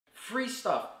Free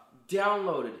stuff,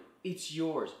 downloaded, it's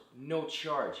yours, no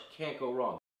charge, can't go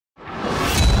wrong.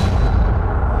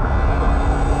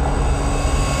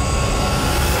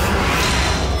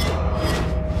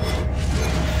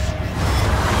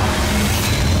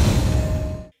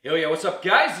 Yo, what's up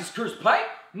guys? This is Cruz Pipe.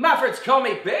 My friends call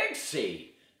me Big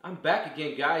C. I'm back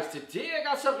again guys. Today I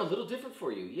got something a little different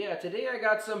for you. Yeah, today I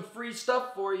got some free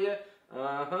stuff for you.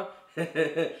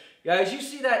 Guys, you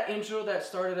see that intro that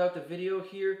started out the video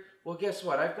here? Well, guess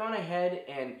what? I've gone ahead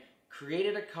and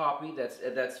created a copy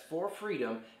that's for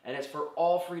Freedom, and it's for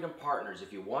all Freedom partners.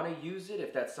 If you want to use it,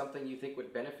 if that's something you think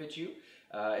would benefit you,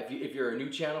 if you're a new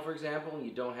channel, for example, and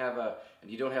you don't have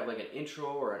like an intro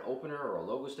or an opener or a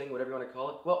logo sting, whatever you want to call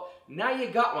it, well, now you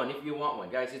got one if you want one,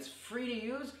 guys. It's free to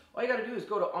use. All you got to do is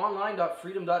go to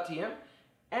online.freedom.tm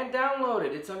and download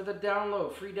it. It's under the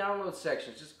download, free download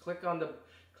section. Just click on the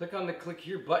click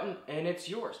here button, and it's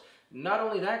yours. Not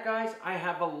only that, guys, I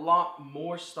have a lot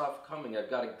more stuff coming. I've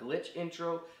got a glitch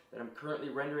intro that I'm currently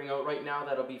rendering out right now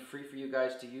that'll be free for you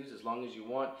guys to use as long as you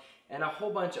want, and a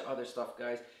whole bunch of other stuff,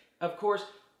 guys. Of course,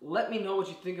 let me know what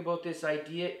you think about this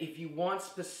idea. If you want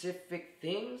specific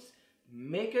things,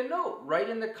 make a note. Write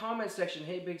in the comment section,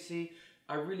 hey, Big C,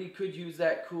 I really could use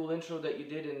that cool intro that you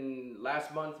did in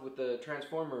last month with the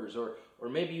Transformers, or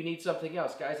maybe you need something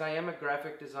else. Guys, I am a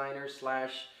graphic designer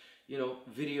slash,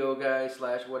 video guy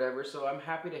slash whatever, so I'm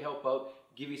happy to help out,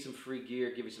 give you some free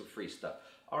gear, give you some free stuff.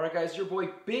 Alright guys, your boy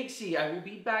Big C. I will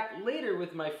be back later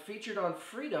with my Featured on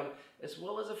Freedom, as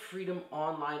well as a Freedom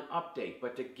Online update.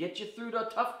 But to get you through the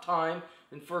tough time,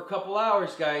 and for a couple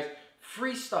hours, guys,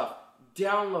 free stuff,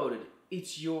 downloaded,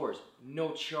 it's yours,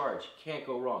 no charge, can't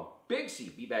go wrong. Big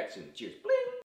C, be back soon. Cheers. Bling.